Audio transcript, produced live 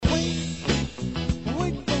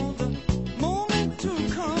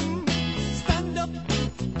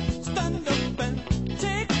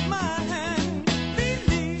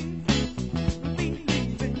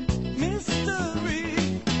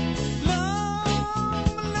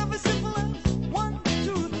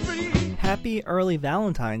Happy early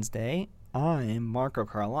Valentine's Day. I'm Marco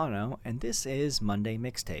Carlano, and this is Monday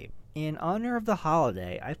Mixtape. In honor of the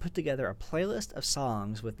holiday, I put together a playlist of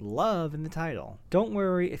songs with love in the title. Don't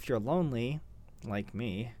worry if you're lonely, like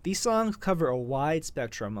me. These songs cover a wide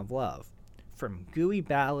spectrum of love. From gooey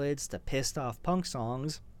ballads to pissed off punk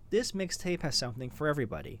songs, this mixtape has something for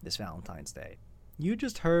everybody this Valentine's Day. You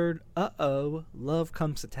just heard Uh-Oh, Love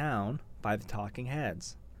Comes to Town by the Talking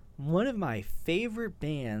Heads. One of my favorite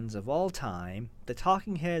bands of all time, the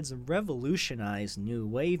Talking Heads revolutionized new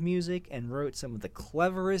wave music and wrote some of the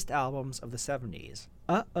cleverest albums of the 70s.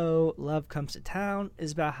 Uh-Oh, Love Comes to Town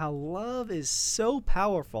is about how love is so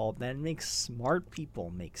powerful that it makes smart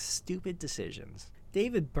people make stupid decisions.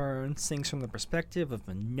 David Byrne sings from the perspective of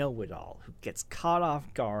a know-it-all who gets caught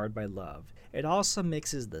off guard by love. It also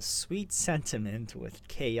mixes the sweet sentiment with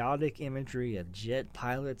chaotic imagery of jet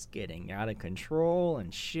pilots getting out of control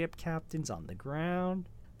and ship captains on the ground.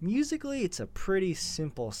 Musically, it's a pretty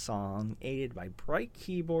simple song, aided by bright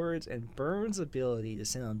keyboards and Byrne's ability to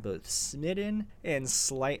sound both smitten and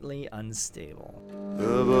slightly unstable.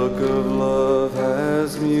 The book of love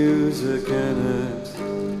has music in it.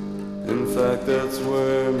 In fact, that's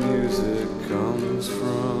where music comes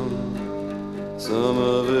from. Some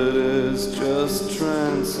of it is just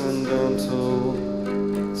transcendental.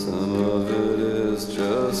 Some of it is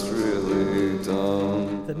just really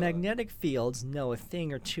dumb. The Magnetic Fields know a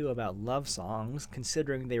thing or two about love songs,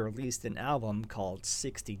 considering they released an album called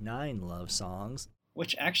 69 Love Songs,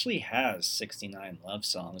 which actually has 69 love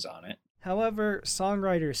songs on it. However,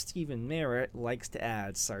 songwriter Stephen Merritt likes to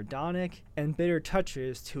add sardonic and bitter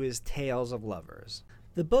touches to his tales of lovers.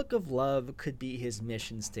 The Book of Love could be his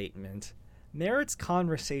mission statement. Merritt's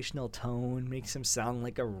conversational tone makes him sound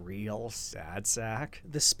like a real sad sack.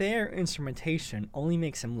 The spare instrumentation only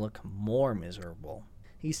makes him look more miserable.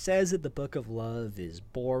 He says that the Book of Love is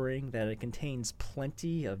boring, that it contains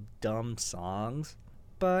plenty of dumb songs,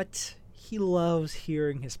 but he loves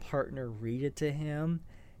hearing his partner read it to him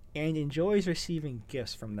and enjoys receiving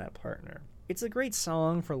gifts from that partner. It's a great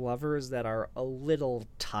song for lovers that are a little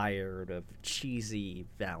tired of cheesy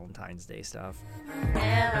Valentine's Day stuff.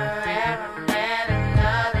 Never ever met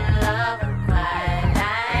another lover quite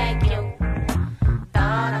like you.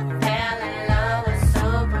 Thought I fell in love with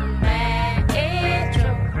Superman. It's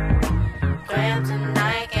true.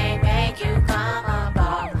 Kryptonite can't make you come up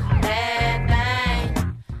off that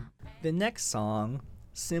thing. The next song,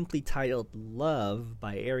 simply titled Love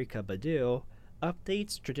by Erykah Badu,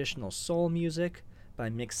 updates traditional soul music by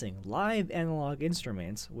mixing live analog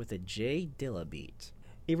instruments with a J Dilla beat.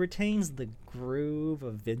 It retains the groove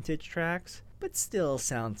of vintage tracks, but still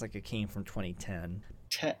sounds like it came from 2010.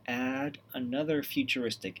 To add another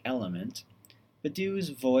futuristic element, Badu's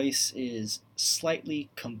voice is slightly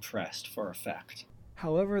compressed for effect.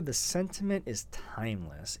 However, the sentiment is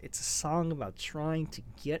timeless. It's a song about trying to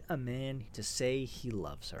get a man to say he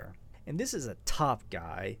loves her. And this is a top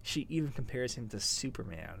guy. She even compares him to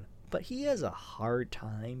Superman. But he has a hard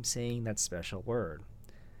time saying that special word.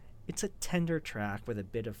 It's a tender track with a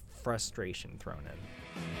bit of frustration thrown in.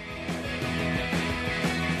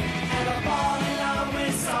 Ever fall in love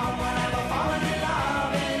with someone? Ever fallen in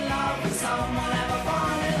love with someone? Ever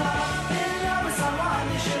fallen in love with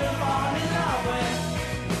someone you should have fallen in love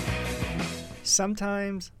with?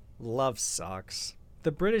 Sometimes love sucks.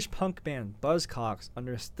 The British punk band Buzzcocks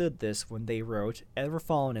understood this when they wrote Ever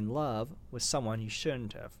Fallen in Love with Someone You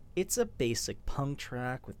Shouldn't Have. It's a basic punk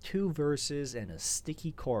track with 2 verses and a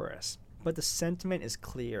sticky chorus, but the sentiment is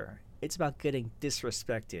clear. It's about getting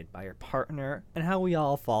disrespected by your partner and how we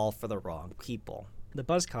all fall for the wrong people. The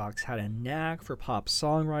Buzzcocks had a knack for pop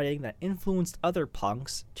songwriting that influenced other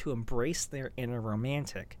punks to embrace their inner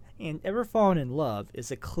romantic. And Ever Fallen in Love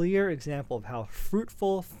is a clear example of how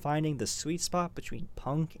fruitful finding the sweet spot between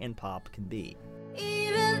punk and pop can be.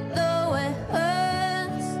 Even though it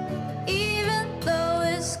hurts, even though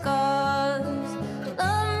it scars,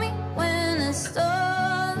 love me when it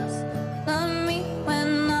starts, love me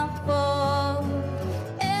when I fall.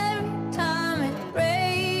 Every time it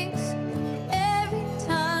breaks, every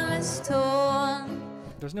time it's torn.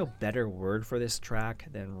 There's no better word for this track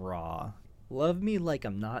than raw. Love Me Like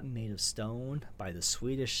I'm Not Made of Stone by the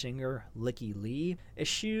Swedish singer Lykke Li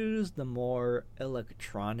eschews the more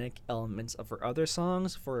electronic elements of her other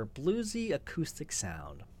songs for a bluesy acoustic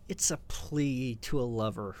sound. It's a plea to a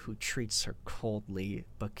lover who treats her coldly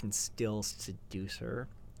but can still seduce her.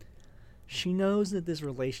 She knows that this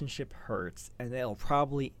relationship hurts and that it'll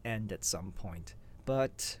probably end at some point,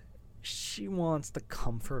 but she wants the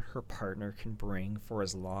comfort her partner can bring for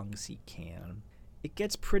as long as he can. It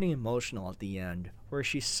gets pretty emotional at the end, where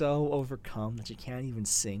she's so overcome that she can't even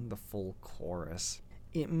sing the full chorus.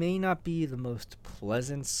 It may not be the most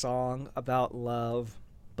pleasant song about love,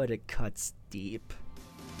 but it cuts deep.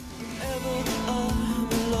 Whenever I'm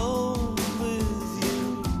alone with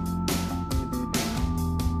you,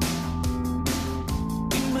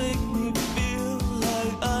 you make me feel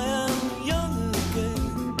like I am young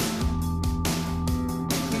again.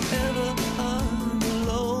 Whenever I'm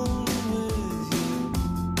alone with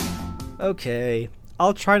you. Okay,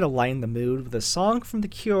 I'll try to lighten the mood with a song from The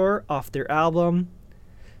Cure off their album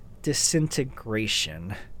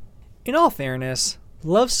Disintegration. In all fairness,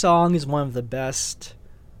 Love Song is one of the best,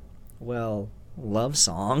 love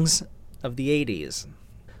songs of the 80s.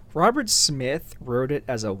 Robert Smith wrote it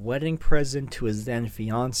as a wedding present to his then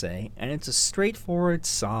fiancée, and it's a straightforward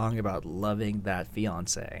song about loving that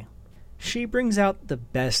fiancée. She brings out the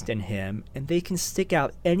best in him, and they can stick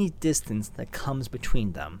out any distance that comes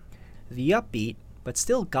between them. The upbeat, but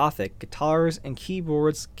still gothic, guitars and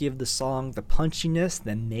keyboards give the song the punchiness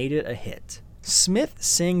that made it a hit. Smith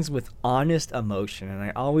sings with honest emotion, and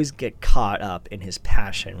I always get caught up in his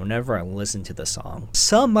passion whenever I listen to the song.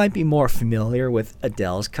 Some might be more familiar with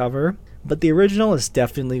Adele's cover, but the original is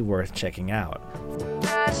definitely worth checking out.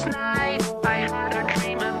 Last night I had a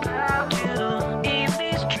dream about you. In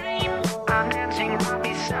this dream I'm dancing right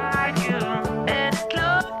beside you, and it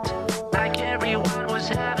looked like everyone was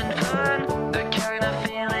having fun. The kind of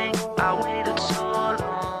feeling I waited so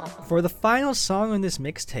long. For the final song on this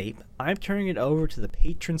mixtape, I'm turning it over to the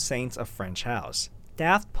patron saints of French House.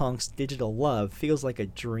 Daft Punk's Digital Love feels like a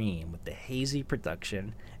dream with the hazy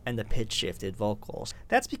production and the pitch-shifted vocals.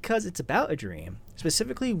 That's because it's about a dream,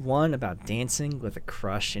 specifically one about dancing with a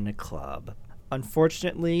crush in a club.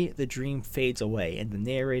 Unfortunately, the dream fades away and the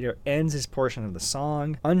narrator ends his portion of the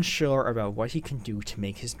song, unsure about what he can do to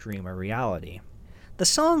make his dream a reality. The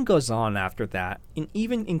song goes on after that, and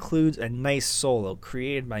even includes a nice solo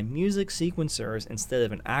created by music sequencers instead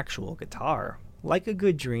of an actual guitar. Like a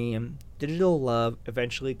good dream, Digital Love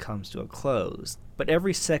eventually comes to a close, but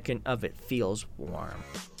every second of it feels warm.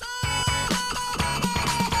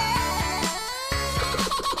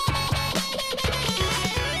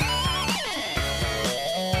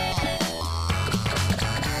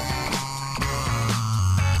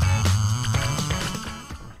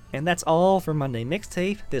 And that's all for Monday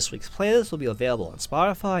Mixtape. This week's playlist will be available on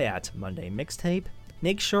Spotify at Monday Mixtape.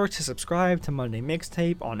 Make sure to subscribe to Monday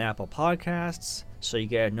Mixtape on Apple Podcasts so you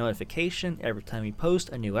get a notification every time we post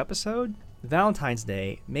a new episode. Valentine's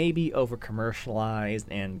Day may be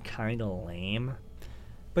over-commercialized and kinda lame,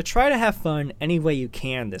 but try to have fun any way you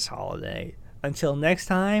can this holiday. Until next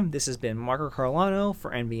time, this has been Marco Carlano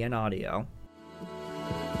for NBN Audio.